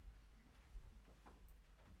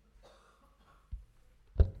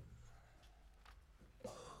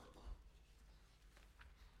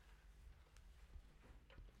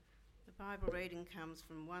Bible reading comes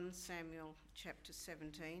from 1 Samuel chapter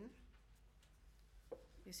 17.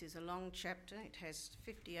 This is a long chapter. It has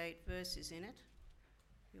 58 verses in it.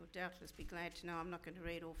 You'll doubtless be glad to know I'm not going to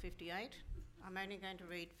read all 58. I'm only going to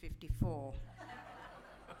read 54.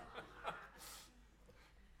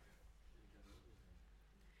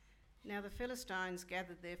 Now the Philistines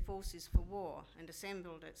gathered their forces for war and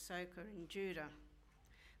assembled at Socoh in Judah.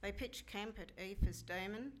 They pitched camp at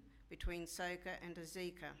Ephes-dammim between Socoh and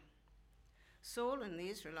Azekah. Saul and the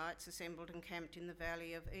Israelites assembled and camped in the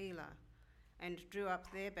valley of Elah and drew up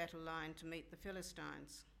their battle line to meet the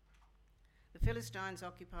Philistines. The Philistines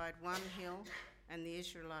occupied one hill and the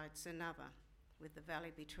Israelites another, with the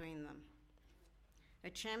valley between them.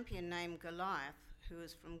 A champion named Goliath, who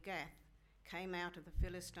was from Gath, came out of the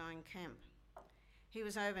Philistine camp. He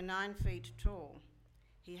was over 9 feet tall.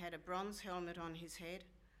 He had a bronze helmet on his head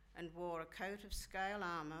and wore a coat of scale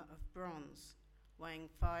armour of bronze, weighing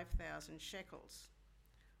 5,000 shekels.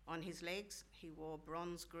 On his legs he wore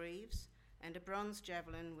bronze greaves, and a bronze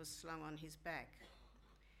javelin was slung on his back.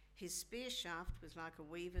 His spear shaft was like a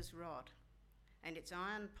weaver's rod, and its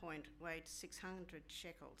iron point weighed 600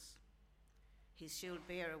 shekels. His shield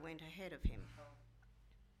bearer went ahead of him.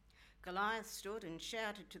 Goliath stood and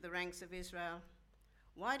shouted to the ranks of Israel,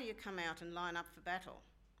 "Why do you come out and line up for battle?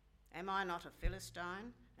 Am I not a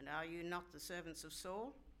Philistine, and are you not the servants of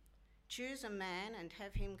Saul? Choose a man and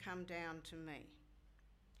have him come down to me.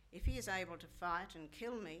 If he is able to fight and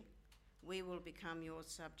kill me, we will become your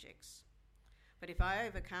subjects. But if I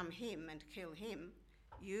overcome him and kill him,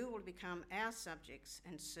 you will become our subjects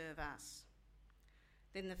and serve us."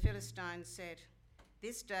 Then the Philistines said,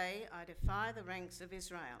 "This day I defy the ranks of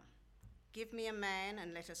Israel. Give me a man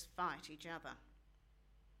and let us fight each other."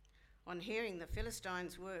 On hearing the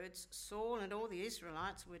Philistines' words, Saul and all the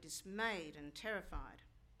Israelites were dismayed and terrified.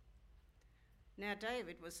 Now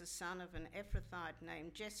David was the son of an Ephrathite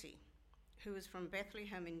named Jesse, who was from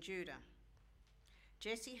Bethlehem in Judah.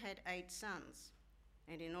 Jesse had 8 sons,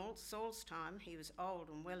 and in all Saul's time he was old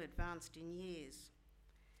and well advanced in years.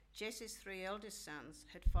 Jesse's 3 eldest sons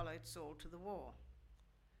had followed Saul to the war.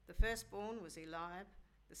 The firstborn was Eliab,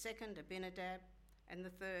 the second Abinadab, and the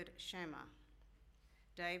third Shammah.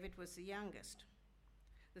 David was the youngest.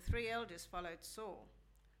 The 3 eldest followed Saul,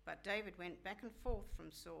 but David went back and forth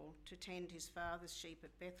from Saul to tend his father's sheep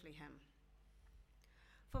at Bethlehem.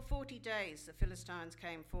 For 40 days the Philistines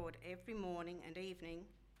came forward every morning and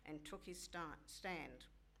evening and took his stand.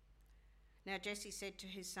 Now Jesse said to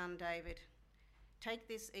his son David, "Take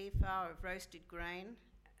this ephah of roasted grain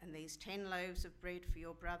and these 10 loaves of bread for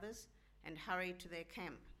your brothers and hurry to their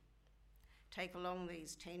camp. Take along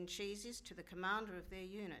these 10 cheeses to the commander of their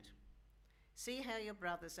unit. See how your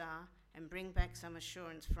brothers are and bring back some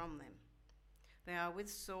assurance from them. They are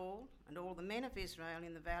with Saul and all the men of Israel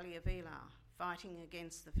in the valley of Elah, fighting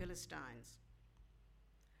against the Philistines."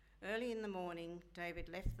 Early in the morning, David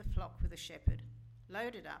left the flock with a shepherd,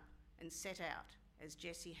 loaded up, and set out, as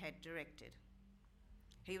Jesse had directed.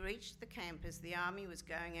 He reached the camp as the army was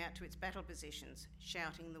going out to its battle positions,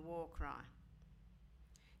 shouting the war cry.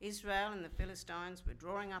 Israel and the Philistines were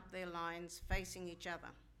drawing up their lines, facing each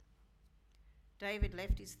other. David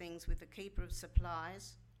left his things with the keeper of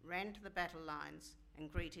supplies, ran to the battle lines,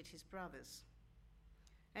 and greeted his brothers.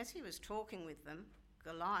 As he was talking with them,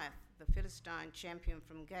 Goliath, the Philistine champion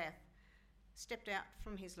from Gath, stepped out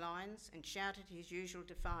from his lines and shouted his usual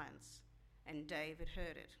defiance, and David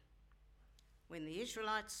heard it. When the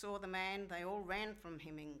Israelites saw the man, they all ran from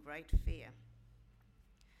him in great fear.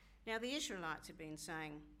 Now the Israelites had been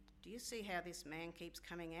saying, "Do you see how this man keeps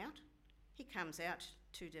coming out? He comes out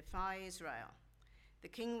to defy Israel. The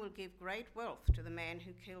king will give great wealth to the man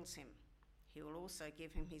who kills him. He will also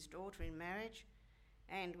give him his daughter in marriage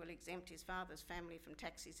and will exempt his father's family from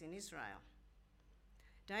taxes in Israel."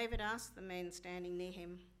 David asked the men standing near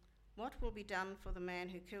him, "What will be done for the man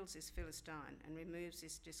who kills this Philistine and removes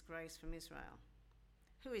this disgrace from Israel?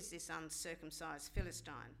 Who is this uncircumcised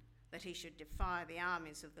Philistine that he should defy the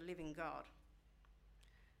armies of the living God?"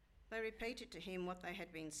 They repeated to him what they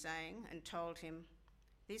had been saying and told him,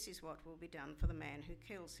 "This is what will be done for the man who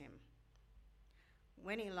kills him."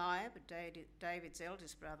 When Eliab, David's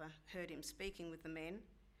eldest brother, heard him speaking with the men,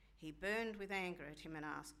 he burned with anger at him and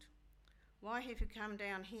asked, "Why have you come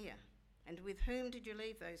down here? And with whom did you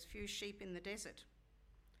leave those few sheep in the desert?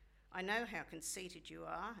 I know how conceited you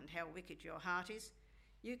are and how wicked your heart is.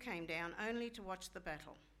 You came down only to watch the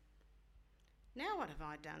battle." "Now what have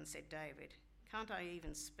I done?" said David. "Can't I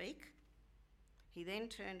even speak?" He then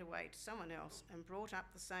turned away to someone else and brought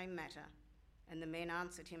up the same matter, and the men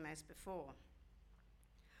answered him as before.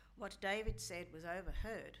 What David said was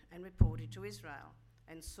overheard and reported to Israel,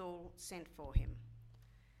 and Saul sent for him.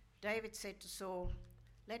 David said to Saul,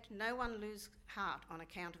 "Let no one lose heart on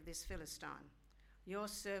account of this Philistine. Your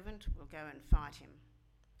servant will go and fight him."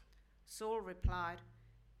 Saul replied,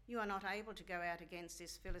 "You are not able to go out against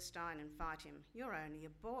this Philistine and fight him. You're only a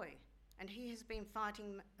boy, and he has been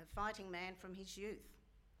a fighting man from his youth."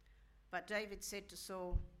 But David said to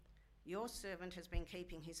Saul, "Your servant has been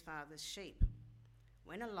keeping his father's sheep.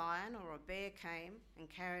 When a lion or a bear came and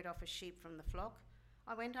carried off a sheep from the flock,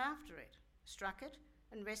 I went after it, struck it,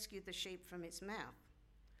 and rescued the sheep from its mouth.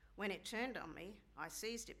 When it turned on me, I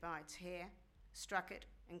seized it by its hair, struck it,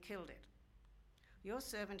 and killed it. Your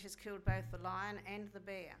servant has killed both the lion and the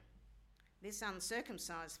bear. This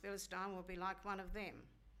uncircumcised Philistine will be like one of them,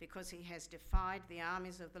 because he has defied the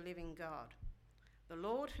armies of the living God. The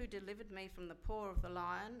Lord who delivered me from the paw of the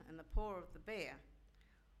lion and the paw of the bear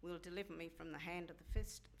will deliver me from the hand of the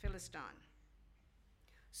Philistine."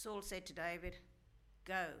 Saul said to David,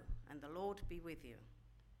 "Go, and the Lord be with you."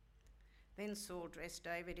 Then Saul dressed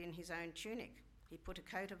David in his own tunic. He put a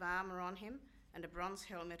coat of armour on him and a bronze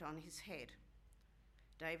helmet on his head.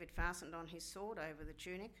 David fastened on his sword over the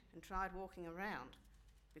tunic and tried walking around,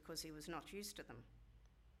 because he was not used to them.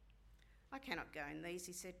 "I cannot go in these,"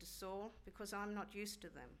 he said to Saul, "because I'm not used to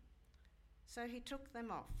them." So he took them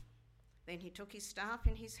off. Then he took his staff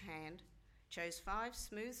in his hand, chose 5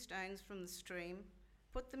 smooth stones from the stream,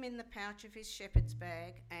 put them in the pouch of his shepherd's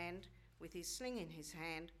bag, and, with his sling in his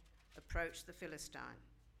hand, approached the Philistine.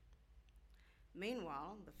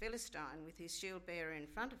 Meanwhile, the Philistine, with his shield bearer in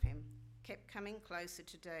front of him, kept coming closer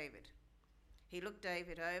to David. He looked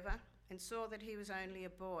David over and saw that he was only a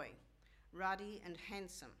boy, ruddy and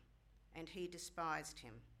handsome, and he despised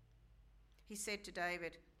him. He said to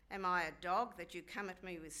David, "Am I a dog that you come at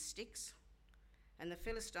me with sticks?" And the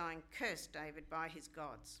Philistine cursed David by his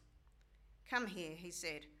gods. "Come here," he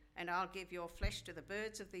said, "and I'll give your flesh to the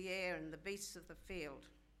birds of the air and the beasts of the field."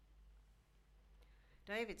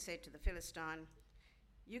 David said to the Philistine,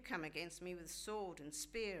 "You come against me with sword and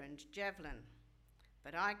spear and javelin,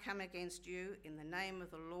 but I come against you in the name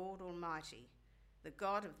of the Lord Almighty, the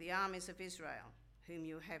God of the armies of Israel, whom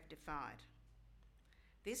you have defied.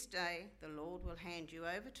 This day the Lord will hand you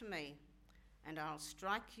over to me, and I'll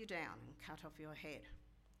strike you down and cut off your head.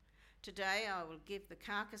 Today I will give the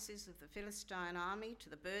carcasses of the Philistine army to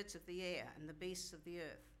the birds of the air and the beasts of the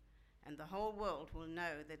earth, and the whole world will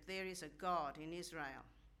know that there is a God in Israel.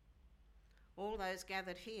 All those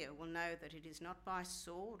gathered here will know that it is not by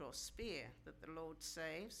sword or spear that the Lord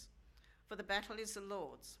saves, for the battle is the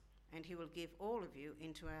Lord's, and he will give all of you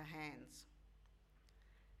into our hands."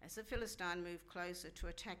 As the Philistine moved closer to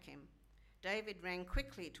attack him, David ran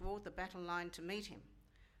quickly toward the battle line to meet him.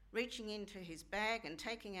 Reaching into his bag and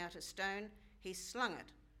taking out a stone, he slung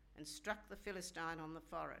it and struck the Philistine on the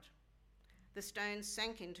forehead. The stone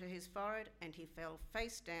sank into his forehead, and he fell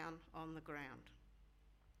face down on the ground.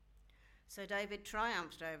 So David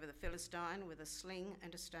triumphed over the Philistine with a sling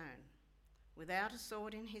and a stone. Without a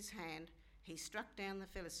sword in his hand, he struck down the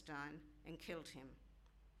Philistine and killed him.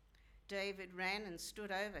 David ran and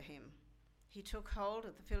stood over him. He took hold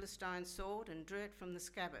of the Philistine's sword and drew it from the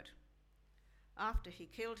scabbard. After he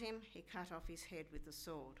killed him, he cut off his head with the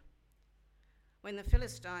sword. When the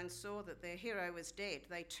Philistines saw that their hero was dead,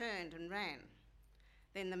 they turned and ran.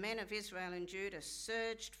 Then the men of Israel and Judah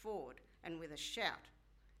surged forward and with a shout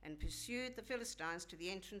and pursued the Philistines to the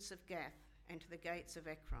entrance of Gath and to the gates of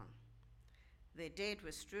Ekron. Their dead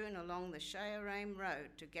were strewn along the Shaaraim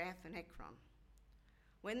road to Gath and Ekron.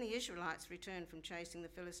 When the Israelites returned from chasing the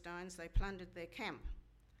Philistines, they plundered their camp.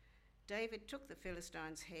 David took the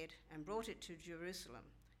Philistine's head and brought it to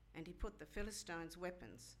Jerusalem, and he put the Philistines'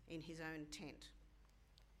 weapons in his own tent.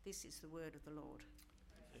 This is the word of the Lord.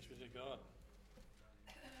 Thanks be to God.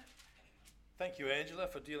 Thank you, Angela,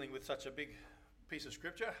 for dealing with such a big piece of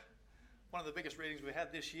scripture. One of the biggest readings we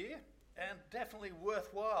had this year, and definitely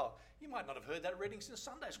worthwhile. You might not have heard that reading since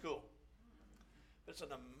Sunday school, but it's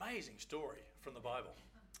an amazing story from the Bible.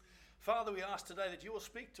 Father, we ask today that you will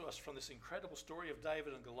speak to us from this incredible story of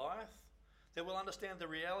David and Goliath, that we'll understand the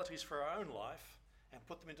realities for our own life and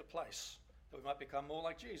put them into place, that we might become more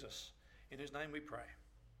like Jesus, in whose name we pray.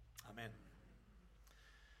 Amen.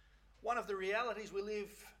 One of the realities we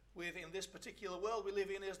live with in this particular world we live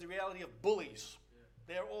in is the reality of bullies.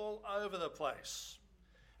 They're all over the place.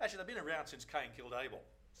 Actually, they've been around since Cain killed Abel,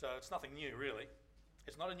 so it's nothing new, really.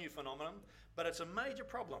 It's not a new phenomenon, but it's a major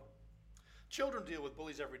problem. Children deal with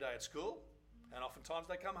bullies every day at school, and oftentimes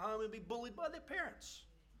they come home and be bullied by their parents.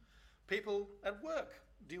 People at work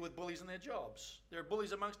deal with bullies in their jobs. There are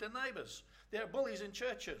bullies amongst their neighbours. There are bullies in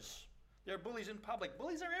churches. There are bullies in public.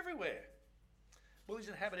 Bullies are everywhere. Bullies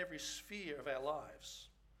inhabit every sphere of our lives.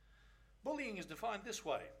 Bullying is defined this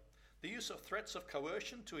way: the use of threats of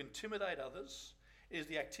coercion to intimidate others is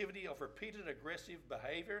the activity of repeated aggressive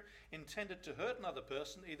behaviour intended to hurt another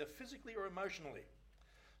person either physically or emotionally.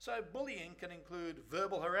 So bullying can include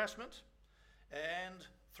verbal harassment and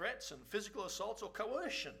threats and physical assaults, or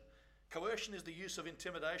coercion. Coercion is the use of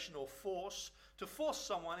intimidation or force to force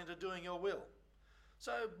someone into doing your will.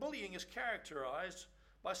 So bullying is characterised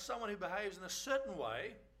by someone who behaves in a certain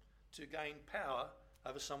way to gain power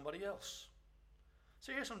over somebody else.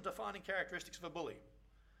 So here's some defining characteristics of a bully.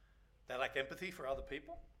 They lack empathy for other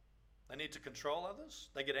people. They need to control others.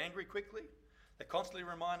 They get angry quickly. They constantly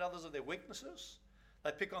remind others of their weaknesses.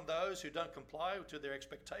 They pick on those who don't comply to their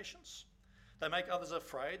expectations. They make others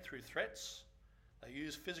afraid through threats. They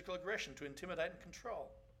use physical aggression to intimidate and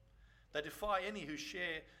control. They defy any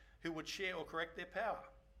who would share or correct their power.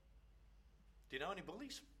 Do you know any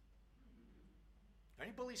bullies?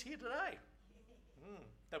 Any bullies here today?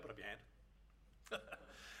 Don't put up your hand.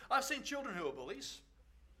 I've seen children who are bullies.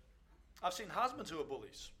 I've seen husbands who are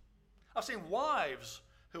bullies. I've seen wives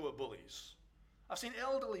who are bullies. I've seen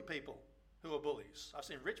elderly people who are bullies. I've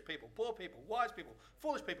seen rich people, poor people, wise people,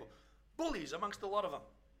 foolish people. Bullies amongst a lot of them.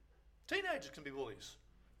 Teenagers can be bullies.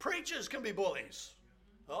 Preachers can be bullies.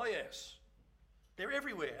 Oh yes. They're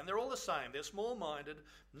everywhere, and they're all the same. They're small-minded,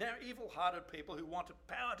 evil-hearted people who want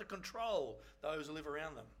power to control those who live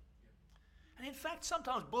around them. And in fact,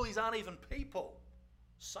 sometimes bullies aren't even people.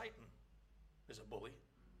 Satan is a bully.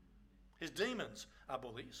 His demons are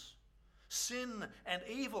bullies. Sin and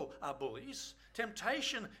evil are bullies.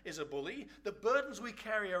 Temptation is a bully. The burdens we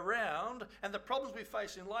carry around and the problems we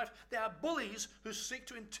face in life, they are bullies who seek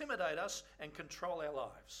to intimidate us and control our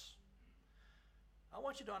lives. I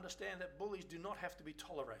want you to understand that bullies do not have to be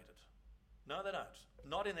tolerated. No, they don't.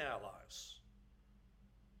 Not in our lives.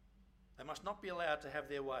 They must not be allowed to have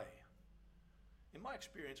their way. In my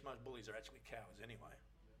experience, most bullies are actually cowards anyway.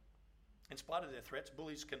 In spite of their threats,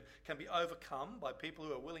 bullies can be overcome by people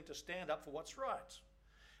who are willing to stand up for what's right.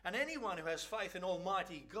 And anyone who has faith in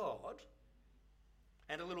Almighty God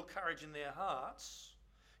and a little courage in their hearts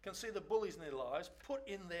can see the bullies in their lives put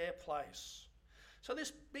in their place. So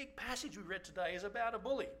this big passage we read today is about a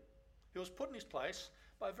bully who was put in his place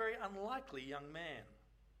by a very unlikely young man.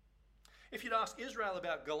 If you'd asked Israel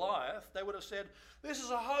about Goliath, they would have said, "This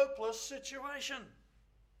is a hopeless situation."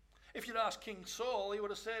 If you'd asked King Saul, he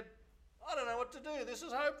would have said, "I don't know what to do, this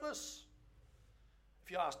is hopeless."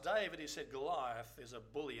 If you asked David, he said Goliath is a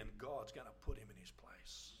bully and God's going to put him in his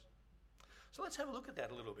place. So let's have a look at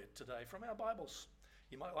that a little bit today from our Bibles.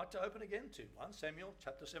 You might like to open again to 1 Samuel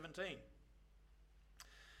chapter 17.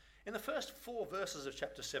 In the first 4 verses of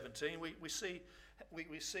chapter 17, we see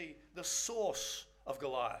the source of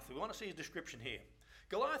Goliath. We want to see his description here.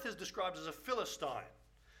 Goliath is described as a Philistine.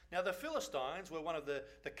 Now the Philistines were one of the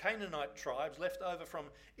Canaanite tribes left over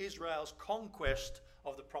from Israel's conquest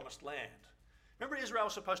of the Promised Land. Remember, Israel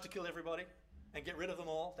was supposed to kill everybody and get rid of them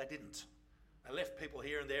all? They didn't. They left people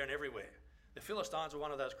here and there and everywhere. The Philistines were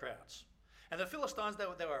one of those crowds. And the Philistines, they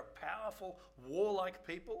were a powerful, warlike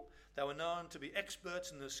people. They were known to be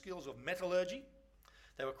experts in the skills of metallurgy.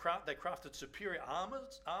 They crafted superior armour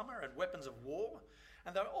and weapons of war.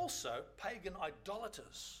 And they were also pagan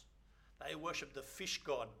idolaters. They worshipped the fish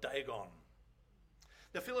god Dagon.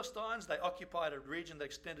 The Philistines, they occupied a region that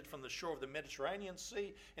extended from the shore of the Mediterranean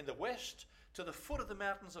Sea in the west to the foot of the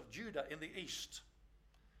mountains of Judah in the east.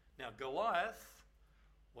 Now Goliath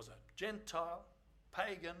was a Gentile,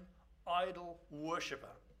 pagan, idol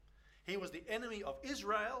worshipper. He was the enemy of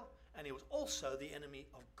Israel, and he was also the enemy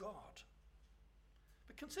of God.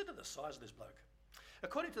 But consider the size of this bloke.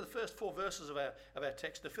 According to the first 4 verses of our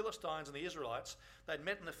text, the Philistines and the Israelites, they'd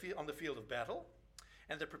met on the field of battle,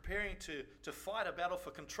 and they're preparing to fight a battle for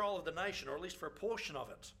control of the nation, or at least for a portion of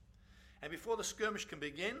it. And before the skirmish can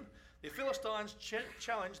begin, the Philistines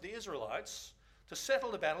challenge the Israelites to settle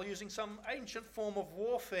the battle using some ancient form of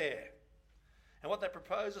warfare. And what they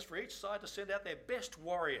propose is for each side to send out their best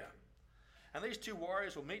warrior. And these 2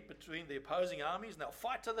 warriors will meet between the opposing armies, and they'll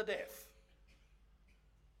fight to the death.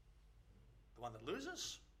 The one that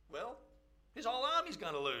loses, well, his whole army's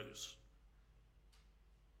going to lose.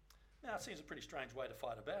 Now, it seems a pretty strange way to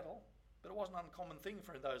fight a battle, but it wasn't an uncommon thing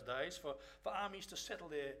in those days for armies to settle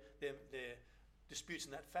their disputes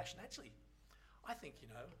in that fashion. Actually, I think,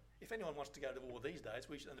 if anyone wants to go to war these days,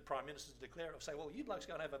 and the Prime Minister declare it, say, "Well, you blokes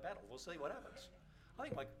go and have a battle, we'll see what happens." I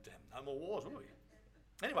think, no more wars, will we?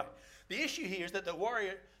 Anyway, the issue here is that the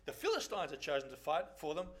warrior the Philistines had chosen to fight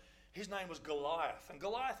for them, his name was Goliath, and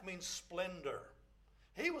Goliath means splendour.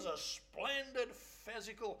 He was a splendid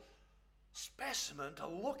physical specimen to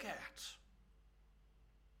look at.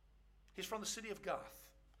 He's from the city of Gath.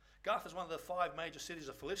 Gath is one of the 5 major cities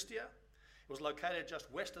of Philistia. It was located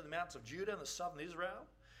just west of the mountains of Judah in the southern Israel.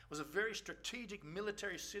 It was a very strategic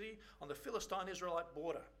military city on the Philistine-Israelite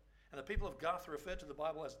border. And the people of Gath are referred to in the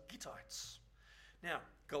Bible as Gittites. Now,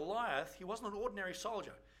 Goliath, he wasn't an ordinary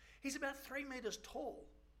soldier. He's about 3 metres tall.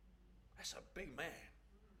 That's a big man.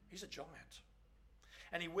 He's a giant.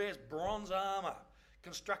 And he wears bronze armour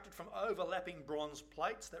constructed from overlapping bronze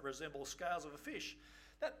plates that resemble scales of a fish.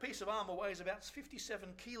 That piece of armour weighs about 57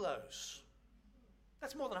 kilos.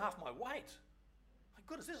 That's more than half my weight. My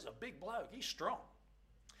goodness, this is a big bloke. He's strong.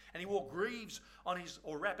 And he wore greaves on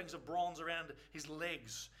or wrappings of bronze around his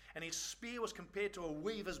legs. And his spear was compared to a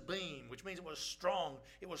weaver's beam, which means it was strong,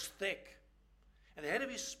 it was thick. And the head of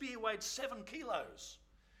his spear weighed 7 kilos.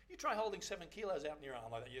 You try holding 7 kilos out in your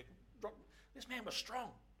arm like that. This man was strong.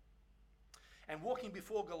 And walking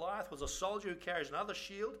before Goliath was a soldier who carries another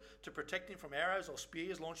shield to protect him from arrows or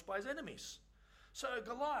spears launched by his enemies. So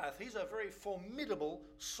Goliath, he's a very formidable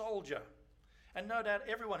soldier. And no doubt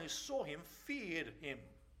everyone who saw him feared him.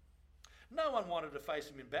 No one wanted to face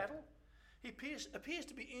him in battle. He appears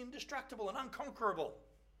to be indestructible and unconquerable.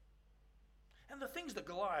 And the things that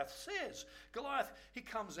Goliath says. Goliath, he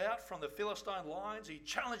comes out from the Philistine lines. He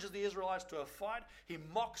challenges the Israelites to a fight. He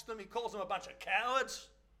mocks them. He calls them a bunch of cowards.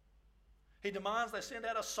 He demands they send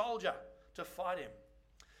out a soldier to fight him.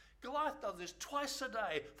 Goliath does this twice a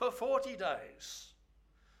day for 40 days.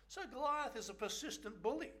 So Goliath is a persistent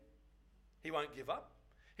bully. He won't give up.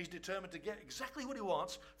 He's determined to get exactly what he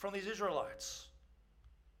wants from these Israelites.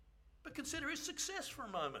 But consider his success for a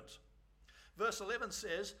moment. Verse 11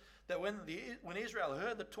 says that when Israel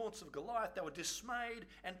heard the taunts of Goliath, they were dismayed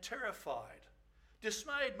and terrified.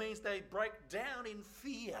 Dismayed means they break down in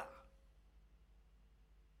fear.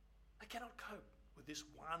 They cannot cope with this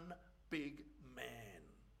one big man.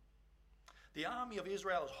 The army of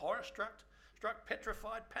Israel is horror-struck,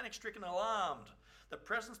 petrified, panic-stricken, alarmed. The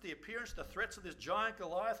presence, the appearance, the threats of this giant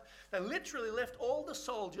Goliath, they literally left all the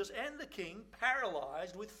soldiers and the king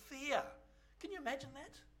paralysed with fear. Can you imagine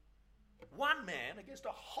that? One man against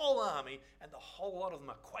a whole army, and the whole lot of them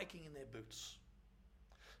are quaking in their boots.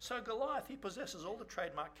 So Goliath, he possesses all the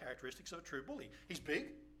trademark characteristics of a true bully. He's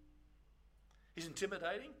big, he's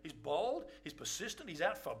intimidating, he's bold, he's persistent, he's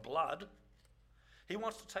out for blood. He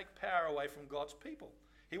wants to take power away from God's people.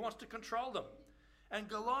 He wants to control them. And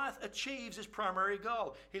Goliath achieves his primary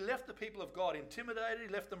goal. He left the people of God intimidated,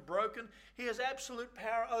 he left them broken. He has absolute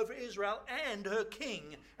power over Israel and her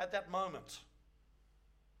king at that moment.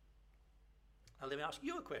 Now let me ask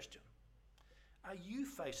you a question. Are you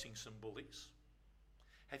facing some bullies?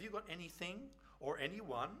 Have you got anything or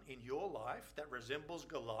anyone in your life that resembles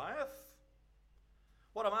Goliath?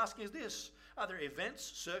 What I'm asking is this: are there events,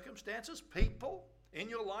 circumstances, people in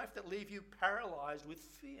your life that leave you paralysed with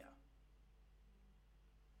fear?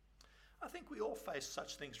 I think we all face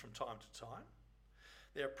such things from time to time.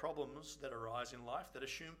 There are problems that arise in life that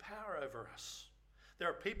assume power over us. There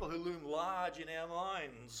are people who loom large in our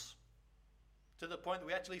minds to the point that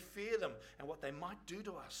we actually fear them and what they might do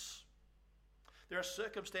to us. There are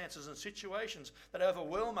circumstances and situations that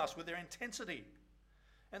overwhelm us with their intensity.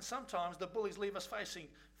 And sometimes the bullies leave us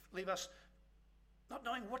not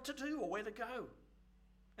knowing what to do or where to go.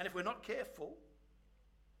 And if we're not careful,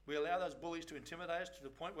 we allow those bullies to intimidate us to the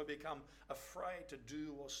point where we become afraid to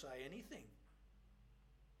do or say anything.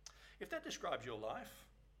 If that describes your life,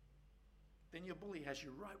 then your bully has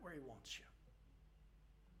you right where he wants you.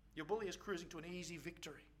 Your bully is cruising to an easy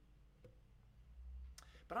victory.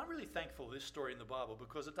 But I'm really thankful for this story in the Bible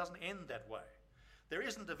because it doesn't end that way. There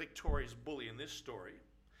isn't a victorious bully in this story.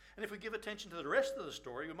 And if we give attention to the rest of the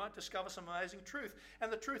story, we might discover some amazing truth.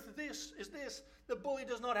 And the truth of this is this: the bully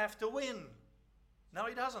does not have to win. No,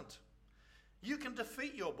 he doesn't. You can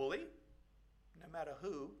defeat your bully, no matter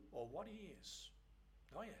who or what he is.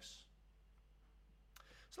 Oh, yes.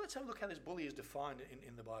 So let's have a look how this bully is defined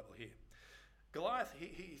in the Bible here. Goliath,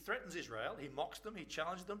 he threatens Israel. He mocks them. He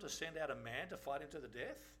challenges them to send out a man to fight him to the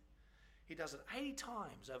death. He does it 80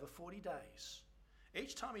 times over 40 days.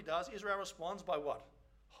 Each time he does, Israel responds by what?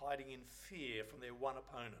 Hiding in fear from their one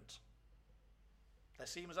opponent. They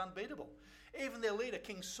see him as unbeatable. Even their leader,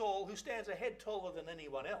 King Saul, who stands a head taller than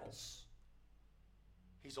anyone else,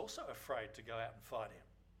 he's also afraid to go out and fight him.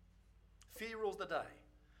 Fear rules the day.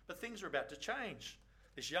 But things are about to change.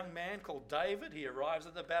 This young man called David, he arrives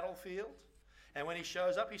at the battlefield. And when he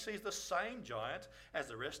shows up, he sees the same giant as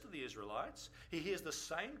the rest of the Israelites. He hears the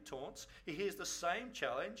same taunts. He hears the same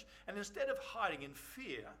challenge. And instead of hiding in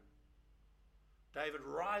fear, David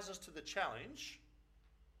rises to the challenge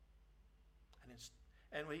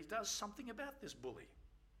and he does something about this bully.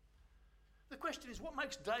 The question is, what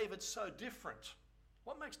makes David so different?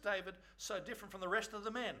 What makes David so different from the rest of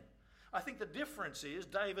the men? I think the difference is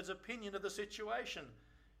David's opinion of the situation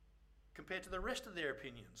compared to the rest of their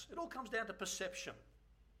opinions. It all comes down to perception.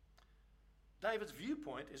 David's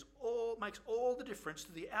viewpoint makes all the difference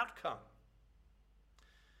to the outcome.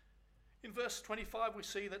 In verse 25 we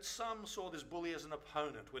see that some saw this bully as an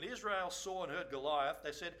opponent. When Israel saw and heard Goliath,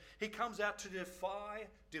 they said, he comes out to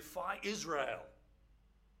defy Israel.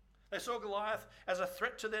 They saw Goliath as a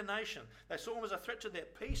threat to their nation. They saw him as a threat to their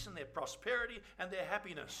peace and their prosperity and their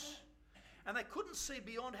happiness. And they couldn't see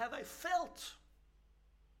beyond how they felt.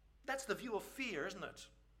 That's the view of fear, isn't it?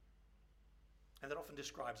 And that often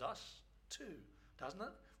describes us too, doesn't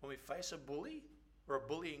it? When we face a bully or a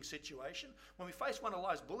bullying situation, when we face one of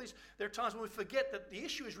life's bullies, there are times when we forget that the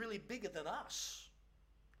issue is really bigger than us.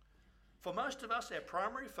 For most of us, our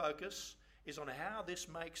primary focus is on how this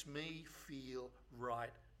makes me feel right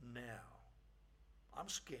now. I'm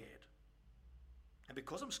scared. And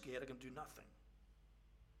because I'm scared, I can do nothing.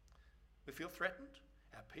 We feel threatened.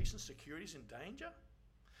 Our peace and security is in danger.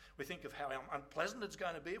 We think of how unpleasant it's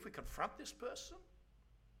going to be if we confront this person.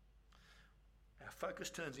 Our focus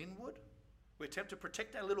turns inward. We attempt to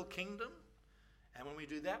protect our little kingdom. And when we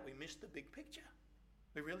do that, we miss the big picture.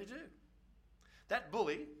 We really do. That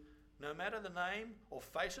bully, no matter the name or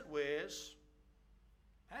face it wears,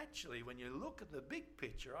 actually, when you look at the big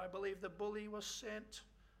picture, I believe the bully was sent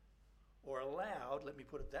or allowed, let me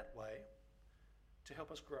put it that way, to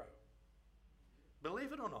help us grow.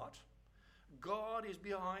 Believe it or not, God is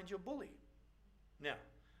behind your bully. Now,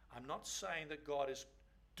 I'm not saying that God is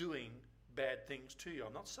doing bad things to you.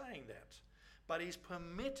 I'm not saying that. But he's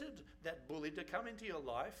permitted that bully to come into your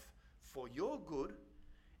life for your good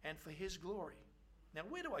and for his glory. Now,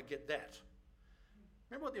 where do I get that?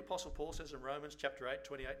 Remember what the Apostle Paul says in Romans chapter 8,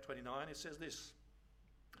 28, 29? It says this.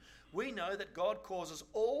 We know that God causes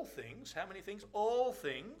all things, how many things? All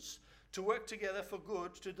things, to work together for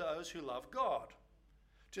good to those who love God,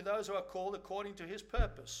 to those who are called according to his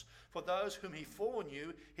purpose. For those whom he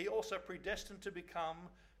foreknew, he also predestined to become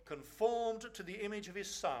conformed to the image of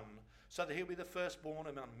his Son, so that he'll be the firstborn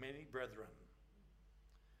among many brethren.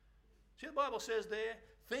 See, the Bible says there,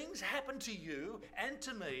 things happen to you and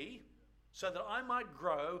to me so that I might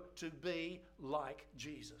grow to be like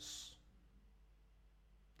Jesus.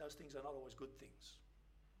 Those things are not always good things.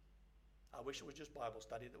 I wish it was just Bible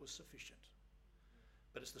study that was sufficient.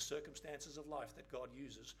 But it's the circumstances of life that God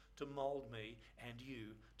uses to mould me and you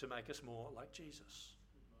to make us more like Jesus.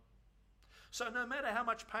 So no matter how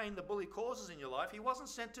much pain the bully causes in your life, he wasn't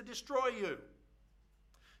sent to destroy you.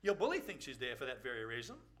 Your bully thinks he's there for that very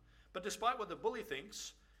reason. But despite what the bully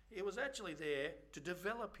thinks, he was actually there to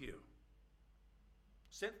develop you.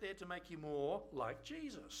 Sent there to make you more like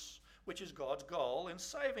Jesus, which is God's goal in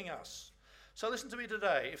saving us. So listen to me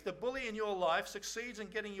today. If the bully in your life succeeds in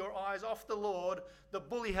getting your eyes off the Lord, the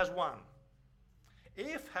bully has won.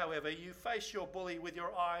 If, however, you face your bully with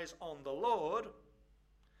your eyes on the Lord,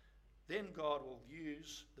 then God will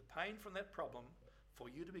use the pain from that problem for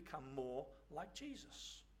you to become more like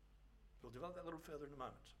Jesus. We'll develop that a little further in a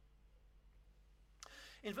moment.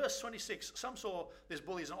 In verse 26, some saw this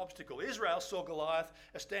bully as an obstacle. Israel saw Goliath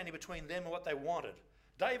as standing between them and what they wanted.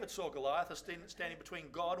 David saw Goliath as standing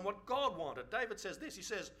between God and what God wanted. David says this, he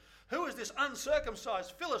says, who is this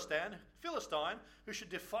uncircumcised Philistine who should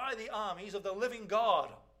defy the armies of the living God?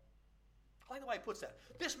 I like the way he puts that.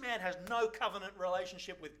 This man has no covenant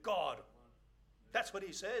relationship with God. That's what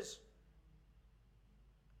he says.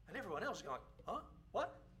 And everyone else is going, huh?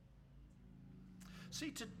 What?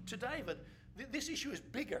 See, to David, this issue is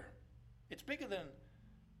bigger. It's bigger than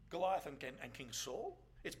Goliath and King Saul.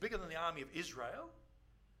 It's bigger than the army of Israel.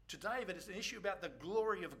 To David, it's an issue about the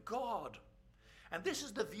glory of God. And this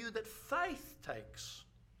is the view that faith takes.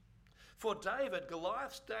 For David,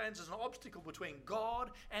 Goliath stands as an obstacle between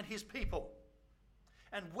God and his people.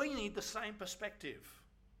 And we need the same perspective.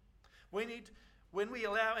 When we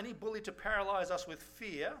allow any bully to paralyze us with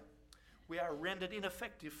fear, we are rendered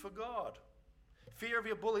ineffective for God. Fear of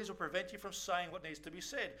your bullies will prevent you from saying what needs to be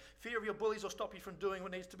said. Fear of your bullies will stop you from doing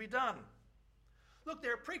what needs to be done. Look,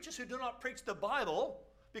 there are preachers who do not preach the Bible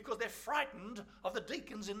because they're frightened of the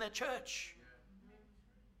deacons in their church.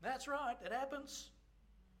 That's right, it happens.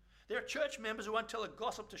 There are church members who won't tell a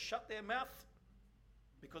gossip to shut their mouth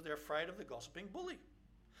because they're afraid of the gossiping bully.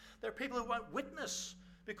 There are people who won't witness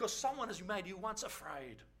because someone has made you once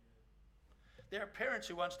afraid. There are parents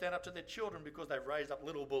who won't stand up to their children because they've raised up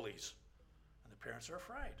little bullies and the parents are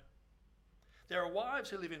afraid. There are wives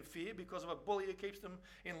who live in fear because of a bully who keeps them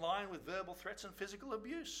in line with verbal threats and physical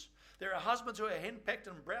abuse. There are husbands who are henpecked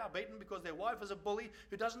and browbeaten because their wife is a bully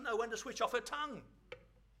who doesn't know when to switch off her tongue.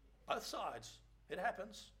 Both sides. It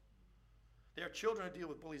happens. There are children who deal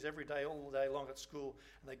with bullies every day, all day long at school,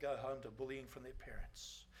 and they go home to bullying from their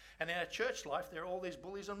parents. And in our church life, there are all these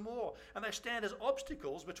bullies and more, and they stand as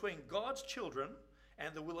obstacles between God's children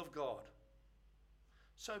and the will of God.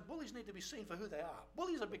 So bullies need to be seen for who they are.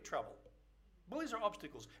 Bullies are big trouble. Bullies are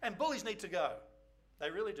obstacles, and bullies need to go. They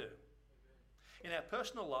really do. In our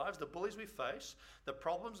personal lives, the bullies we face, the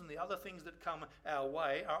problems and the other things that come our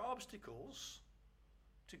way are obstacles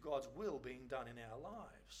to God's will being done in our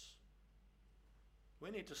lives. We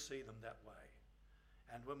need to see them that way.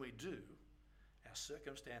 And when we do, our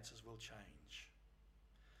circumstances will change.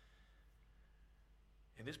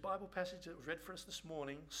 In this Bible passage that was read for us this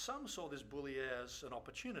morning, some saw this bully as an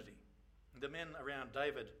opportunity. The men around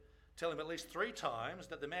David tell him at least 3 times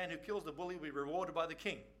that the man who kills the bully will be rewarded by the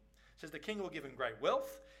king. It says the king will give him great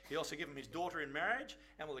wealth. He'll also give him his daughter in marriage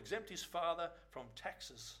and will exempt his father from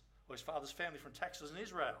taxes, or his father's family from taxes in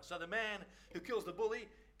Israel. So the man who kills the bully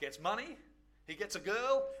gets money, he gets a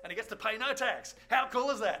girl, and he gets to pay no tax. How cool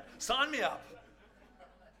is that? Sign me up.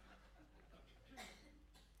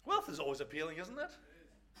 Wealth is always appealing, isn't it?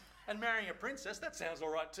 And marrying a princess, that sounds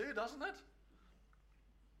all right too, doesn't it?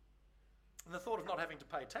 And the thought of not having to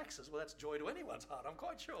pay taxes, well, that's joy to anyone's heart, I'm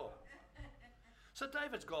quite sure. So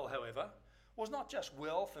David's goal, however, was not just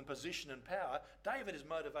wealth and position and power. David is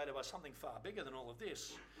motivated by something far bigger than all of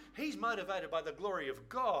this. He's motivated by the glory of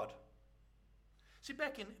God. See,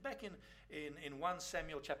 back in 1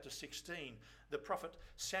 Samuel chapter 16, the prophet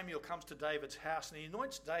Samuel comes to David's house and he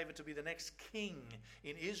anoints David to be the next king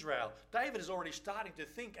in Israel. David is already starting to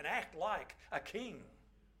think and act like a king.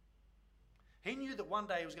 He knew that one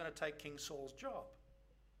day he was going to take King Saul's job.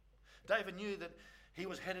 David knew that he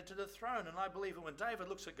was headed to the throne, and I believe that when David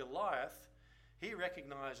looks at Goliath, he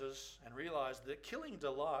recognises and realises that killing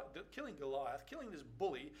Goliath, killing this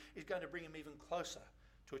bully, is going to bring him even closer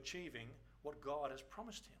to achieving what God has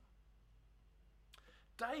promised him.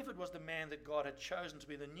 David was the man that God had chosen to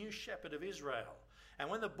be the new shepherd of Israel. And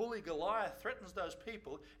when the bully Goliath threatens those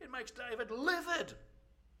people, it makes David livid.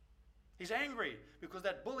 He's angry because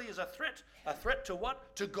that bully is a threat. A threat to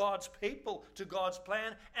what? To God's people, to God's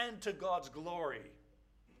plan, and to God's glory.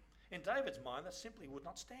 In David's mind, that simply would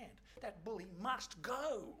not stand. That bully must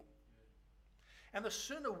go. And the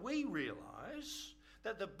sooner we realise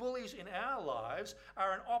that the bullies in our lives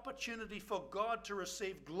are an opportunity for God to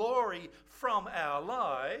receive glory from our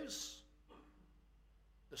lives,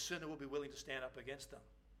 the sooner we'll be willing to stand up against them.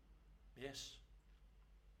 Yes.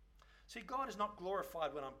 See, God is not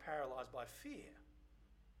glorified when I'm paralysed by fear.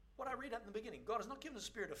 What I read at the beginning, God has not given us a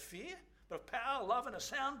spirit of fear, but of power, love, and a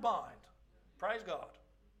sound mind. Praise God.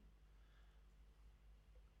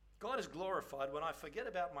 God is glorified when I forget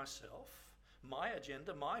about myself, my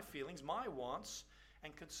agenda, my feelings, my wants,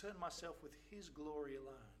 and concern myself with His glory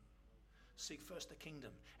alone. Seek first the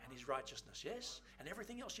kingdom and His righteousness, yes? And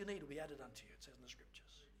everything else you need will be added unto you, it says in the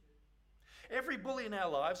Scriptures. Every bully in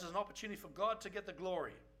our lives is an opportunity for God to get the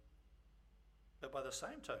glory. But by the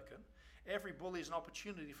same token, every bully is an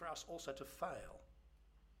opportunity for us also to fail.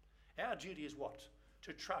 Our duty is what?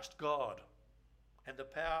 To trust God and the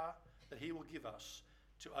power that He will give us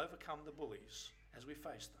to overcome the bullies as we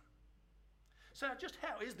face them. So just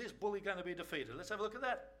how is this bully going to be defeated? Let's have a look at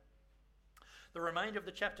that. The remainder of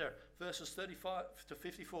the chapter, verses 35 to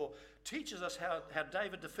 54, teaches us how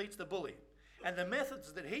David defeats the bully. And the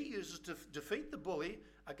methods that he uses to defeat the bully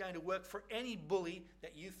are going to work for any bully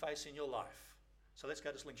that you face in your life. So let's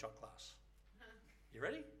go to slingshot class. You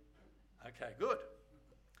ready? Okay, good.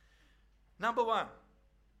 Number 1,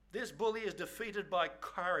 this bully is defeated by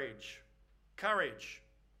courage. Courage.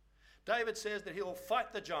 David says that he will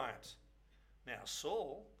fight the giant. Now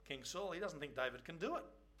Saul, King Saul, he doesn't think David can do it.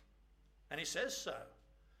 And he says so.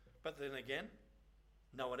 But then again,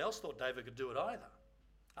 no one else thought David could do it either.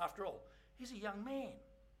 After all, he's a young man.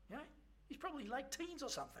 You know? He's probably late teens or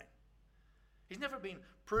something. He's never been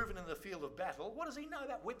proven in the field of battle. What does he know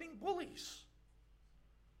about whipping bullies?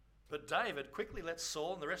 But David quickly lets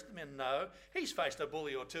Saul and the rest of the men know he's faced a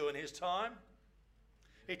bully or two in his time.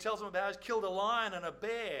 He tells them about how he's killed a lion and a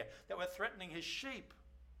bear that were threatening his sheep.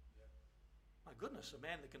 My goodness, a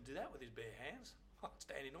man that can do that with his bare hands, I'd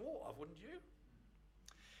stand in awe of, wouldn't you?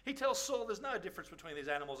 He tells Saul there's no difference between these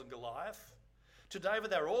animals and Goliath. To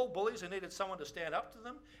David, they were all bullies who needed someone to stand up to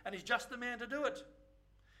them, and he's just the man to do it.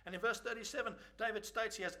 And in verse 37, David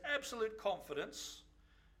states he has absolute confidence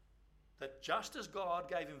that just as God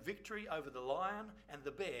gave him victory over the lion and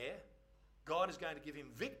the bear, God is going to give him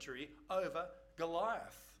victory over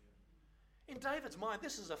Goliath. In David's mind,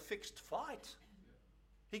 this is a fixed fight.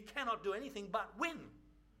 He cannot do anything but win.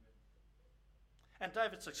 And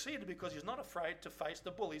David succeeded because he's not afraid to face the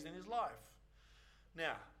bullies in his life.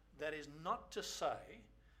 Now, that is not to say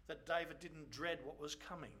that David didn't dread what was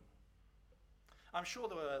coming. I'm sure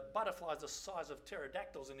there were butterflies the size of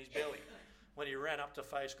pterodactyls in his belly when he ran up to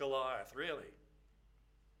face Goliath, really.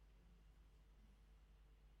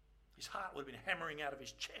 His heart would have been hammering out of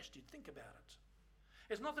his chest, you'd think about it.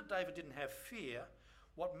 It's not that David didn't have fear.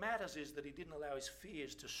 What matters is that he didn't allow his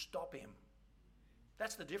fears to stop him.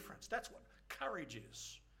 That's the difference. That's what courage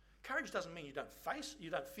is. Courage doesn't mean you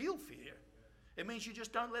don't feel fear. It means you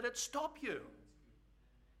just don't let it stop you.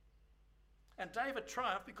 And David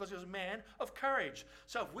triumphed because he was a man of courage.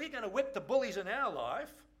 So if we're going to whip the bullies in our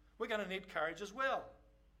life, we're going to need courage as well.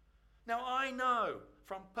 Now, I know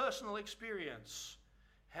from personal experience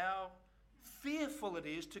how fearful it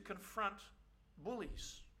is to confront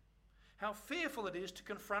bullies, how fearful it is to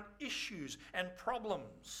confront issues and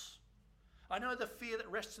problems. I know the fear that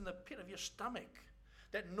rests in the pit of your stomach,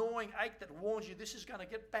 that gnawing ache that warns you this is going to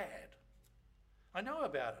get bad. I know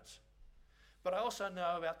about it. But I also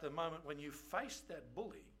know about the moment when you face that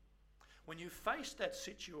bully, when you face that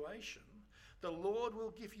situation, the Lord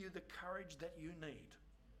will give you the courage that you need.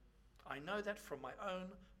 I know that from my own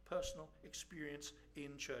personal experience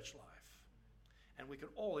in church life. And we can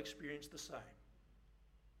all experience the same.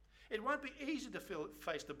 It won't be easy to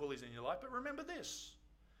face the bullies in your life, but remember this.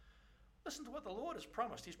 Listen to what the Lord has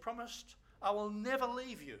promised. He's promised, I will never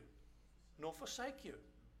leave you, nor forsake you.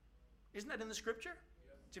 Isn't that in the scripture?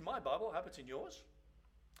 It's in my Bible. I hope it's in yours.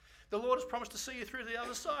 The Lord has promised to see you through to the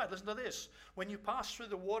other side. Listen to this. When you pass through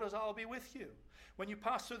the waters, I will be with you. When you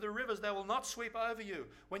pass through the rivers, they will not sweep over you.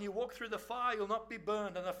 When you walk through the fire, you'll not be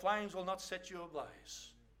burned, and the flames will not set you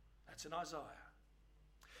ablaze. That's in Isaiah.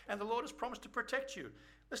 And the Lord has promised to protect you.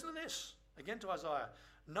 Listen to this. Again to Isaiah.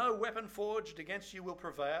 No weapon forged against you will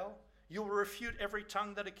prevail. You will refute every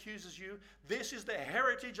tongue that accuses you. This is the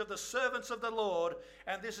heritage of the servants of the Lord,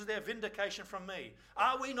 and this is their vindication from me.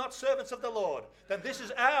 Are we not servants of the Lord? Then this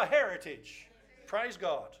is our heritage. Praise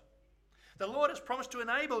God. The Lord has promised to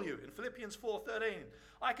enable you. In Philippians 4:13,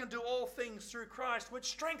 I can do all things through Christ, which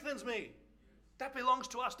strengthens me. That belongs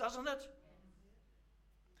to us, doesn't it?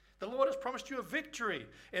 The Lord has promised you a victory.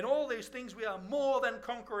 In all these things we are more than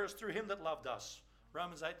conquerors through him that loved us.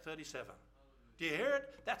 Romans 8:37. Do you hear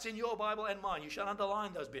it? That's in your Bible and mine. You shall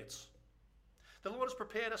underline those bits. The Lord has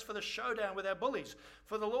prepared us for the showdown with our bullies.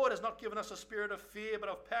 For the Lord has not given us a spirit of fear, but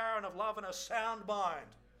of power and of love and a sound mind.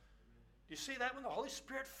 Do you see that? When the Holy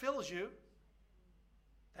Spirit fills you,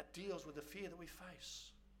 that deals with the fear that we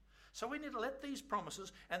face. So we need to let these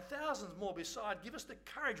promises and thousands more beside give us the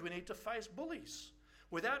courage we need to face bullies.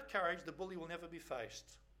 Without courage, the bully will never be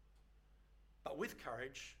faced. But with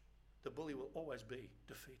courage, the bully will always be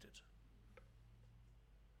defeated.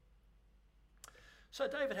 So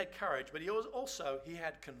David had courage, but he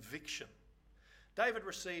had conviction. David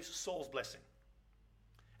receives Saul's blessing,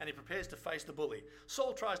 and he prepares to face the bully.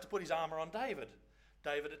 Saul tries to put his armour on David.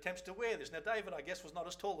 David attempts to wear this. Now David, I guess, was not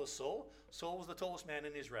as tall as Saul. Saul was the tallest man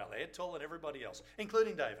in Israel. They had taller than everybody else,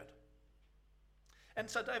 including David. And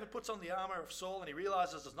so David puts on the armour of Saul, and he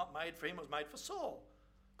realises it's not made for him, it was made for Saul,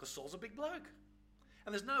 because Saul's a big bloke.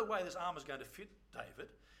 And there's no way this armour's going to fit David.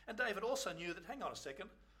 And David also knew that, hang on a second,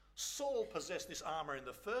 Saul possessed this armour in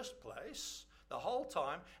the first place the whole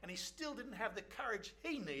time, and he still didn't have the courage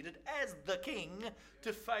he needed as the king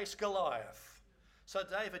to face Goliath. So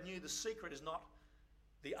David knew the secret is not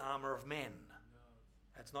the armour of men.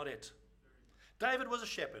 That's not it. David was a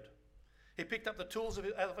shepherd. He picked up the tools of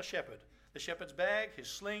a shepherd. The shepherd's bag, his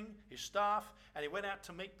sling, his staff, and he went out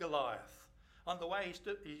to meet Goliath. On the way,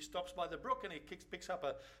 he stops by the brook and he picks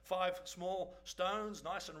up 5 small stones,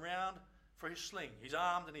 nice and round, for his sling. He's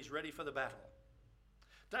armed and he's ready for the battle.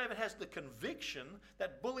 David has the conviction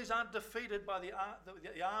that bullies aren't defeated by the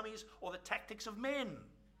armies or the tactics of men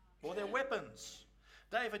or their weapons.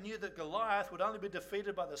 David knew that Goliath would only be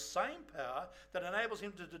defeated by the same power that enables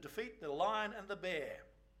him to defeat the lion and the bear.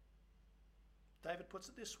 David puts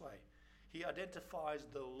it this way. He identifies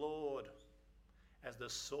the Lord as the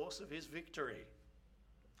source of his victory.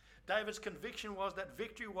 David's conviction was that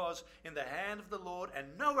victory was in the hand of the Lord and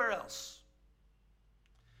nowhere else.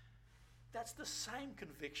 That's the same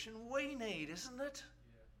conviction we need, isn't it?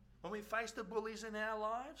 When we face the bullies in our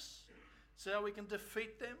lives, so we can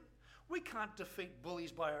defeat them. We can't defeat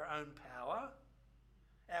bullies by our own power.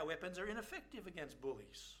 Our weapons are ineffective against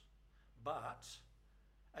bullies. But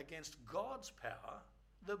against God's power,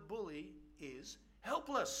 the bully is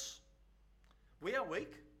helpless. We are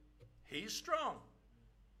weak. He's strong.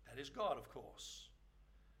 That is God, of course.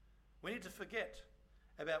 We need to forget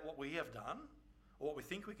about what we have done or what we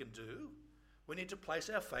think we can do. We need to place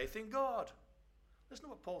our faith in God. Listen to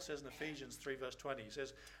what Paul says in Ephesians 3 verse 20. He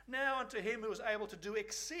says, "Now unto him who is able to do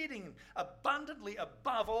exceeding abundantly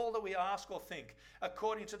above all that we ask or think,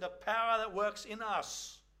 according to the power that works in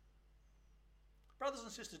us." Brothers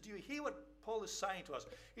and sisters, do you hear what Paul is saying to us?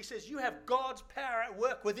 He says, you have God's power at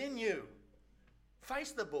work within you.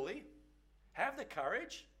 Face the bully, have the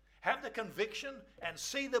courage, have the conviction, and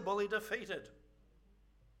see the bully defeated.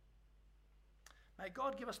 May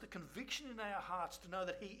God give us the conviction in our hearts to know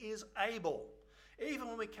that he is able. Even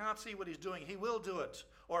when we can't see what he's doing, he will do it,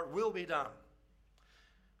 or it will be done.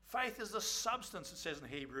 Faith is the substance, it says in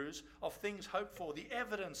Hebrews, of things hoped for, the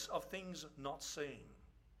evidence of things not seen.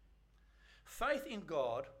 Faith in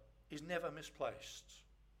God is never misplaced.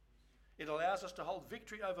 It allows us to hold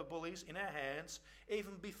victory over bullies in our hands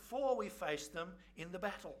even before we face them in the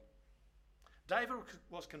battle. David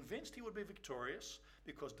was convinced he would be victorious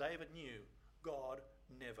because David knew God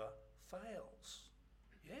never fails.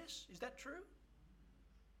 Yes, is that true?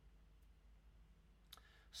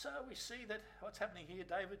 So we see that what's happening here,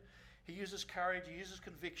 David, he uses courage, he uses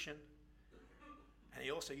conviction, and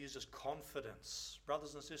he also uses confidence.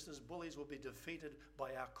 Brothers and sisters, bullies will be defeated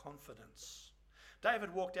by our confidence.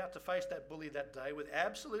 David walked out to face that bully that day with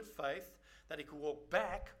absolute faith that he could walk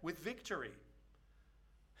back with victory.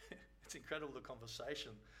 It's incredible the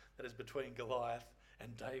conversation that is between Goliath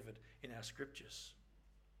and David in our scriptures.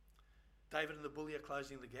 David and the bully are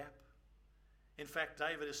closing the gap. In fact,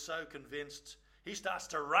 David is so convinced, he starts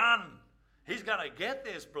to run. He's going to get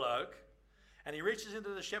this bloke. And he reaches into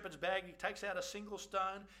the shepherd's bag, he takes out a single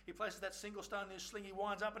stone, he places that single stone in his sling, he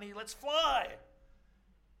winds up and he lets fly.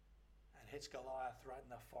 And hits Goliath right in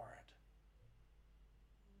the forehead.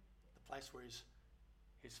 The place where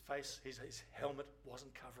his face, his helmet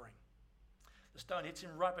wasn't covering. The stone hits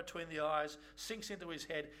him right between the eyes, sinks into his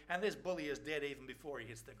head, and this bully is dead even before he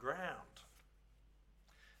hits the ground.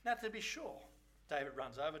 Now, to be sure, David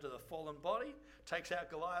runs over to the fallen body, takes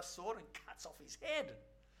out Goliath's sword and cuts off his head.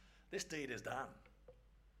 This deed is done.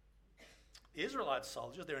 The Israelite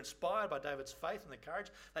soldiers, they're inspired by David's faith and the courage.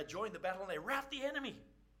 They join the battle and they rout the enemy.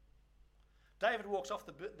 David walks off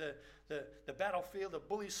the battlefield, the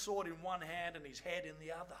bully's sword in one hand and his head in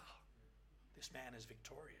the other. This man is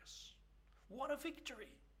victorious. What a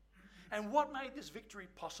victory! And what made this victory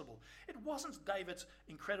possible? It wasn't David's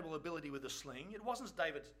incredible ability with the sling. It wasn't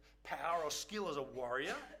David's power or skill as a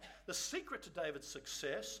warrior. The secret to David's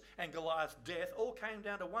success and Goliath's death all came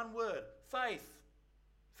down to one word: faith.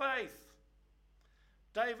 Faith.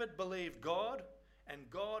 David believed God, and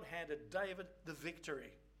God handed David the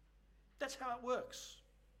victory. That's how it works.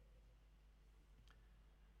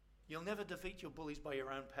 You'll never defeat your bullies by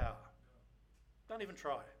your own power. Don't even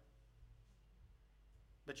try.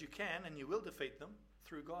 But you can and you will defeat them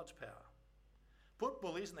through God's power. Put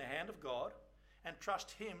bullies in the hand of God and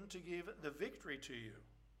trust him to give the victory to you.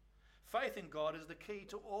 Faith in God is the key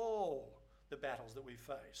to all the battles that we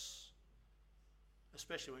face,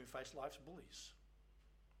 especially when we face life's bullies.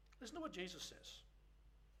 Listen to what Jesus says.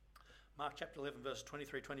 Mark chapter 11, verse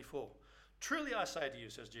 23-24. Truly I say to you,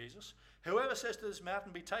 says Jesus, whoever says to this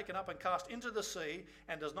mountain, be taken up and cast into the sea,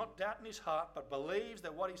 and does not doubt in his heart, but believes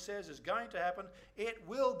that what he says is going to happen, it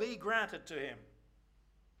will be granted to him.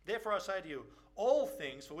 Therefore I say to you, all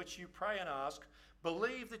things for which you pray and ask,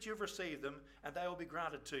 believe that you've received them, and they will be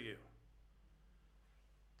granted to you.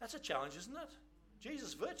 That's a challenge, isn't it?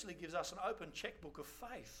 Jesus virtually gives us an open checkbook of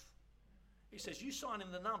faith. He says, you sign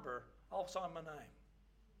in the number, I'll sign my name.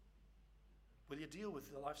 Will you deal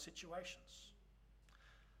with the life situations?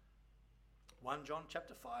 1 John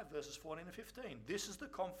chapter 5, verses 14 and 15. This is the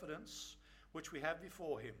confidence which we have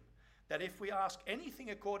before him, that if we ask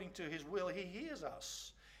anything according to his will, he hears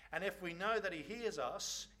us. And if we know that he hears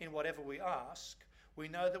us in whatever we ask, we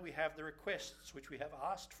know that we have the requests which we have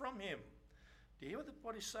asked from him. Do you hear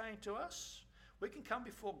what he's saying to us? We can come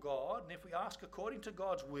before God, and if we ask according to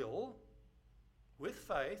God's will, with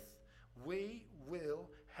faith, we will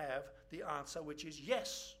have the answer, which is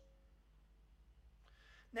yes.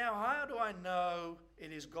 Now, how do I know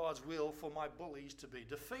it is God's will for my bullies to be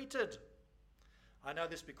defeated? I know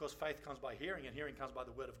this because faith comes by hearing, and hearing comes by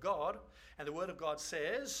the word of God. And the word of God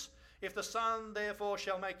says, if the Son therefore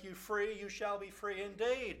shall make you free, you shall be free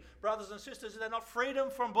indeed. Brothers and sisters, is there not freedom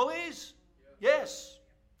from bullies? Yes.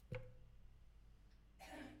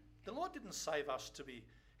 The Lord didn't save us to be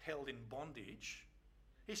held in bondage.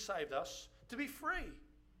 He saved us to be free.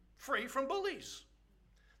 Free from bullies.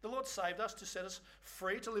 The Lord saved us to set us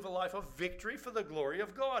free to live a life of victory for the glory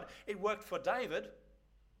of God. It worked for David,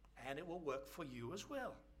 and it will work for you as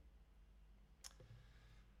well.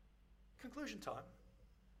 Conclusion time.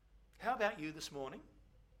 How about you this morning?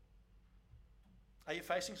 Are you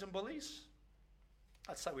facing some bullies?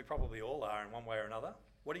 I'd say we probably all are in one way or another.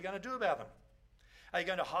 What are you going to do about them? Are you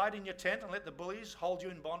going to hide in your tent and let the bullies hold you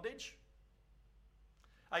in bondage?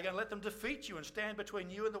 Are you going to let them defeat you and stand between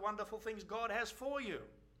you and the wonderful things God has for you?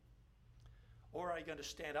 Or are you going to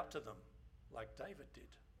stand up to them like David did?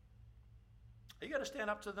 Are you going to stand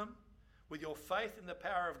up to them with your faith in the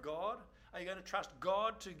power of God? Are you going to trust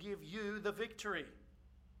God to give you the victory?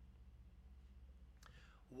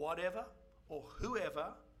 Whatever or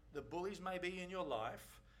whoever the bullies may be in your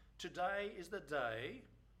life, today is the day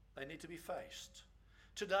they need to be faced.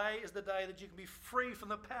 Today is the day that you can be free from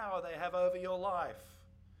the power they have over your life.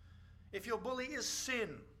 If your bully is sin,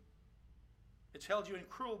 it's held you in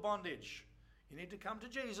cruel bondage, you need to come to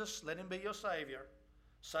Jesus, let him be your saviour,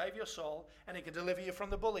 save your soul, and he can deliver you from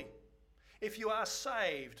the bully. If you are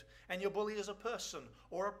saved and your bully is a person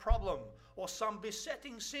or a problem or some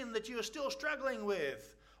besetting sin that you are still struggling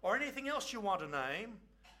with or anything else you want to name,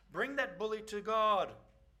 bring that bully to God.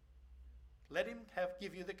 Let him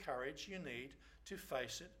give you the courage you need to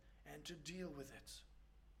face it and to deal with it.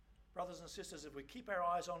 Brothers and sisters, if we keep our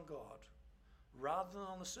eyes on God rather than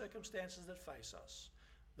on the circumstances that face us,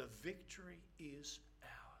 the victory is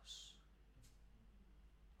ours.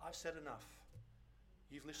 I've said enough.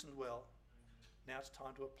 You've listened well. Now it's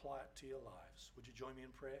time to apply it to your lives. Would you join me in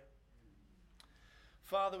prayer?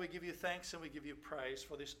 Father, we give you thanks and we give you praise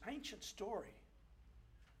for this ancient story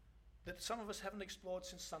that some of us haven't explored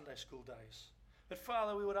since Sunday school days. But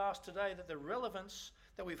Father, we would ask today that the relevance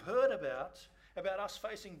that we've heard about us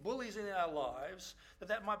facing bullies in our lives,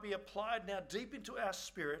 that might be applied now deep into our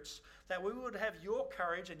spirits, that we would have your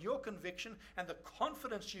courage and your conviction and the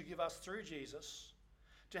confidence you give us through Jesus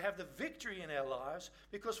to have the victory in our lives,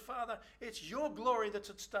 because Father, it's your glory that's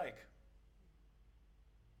at stake.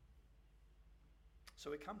 So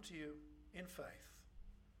we come to you in faith,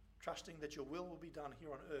 trusting that your will be done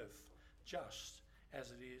here on earth, just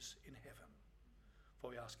as it is in heaven.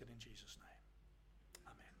 For we ask it in Jesus' name.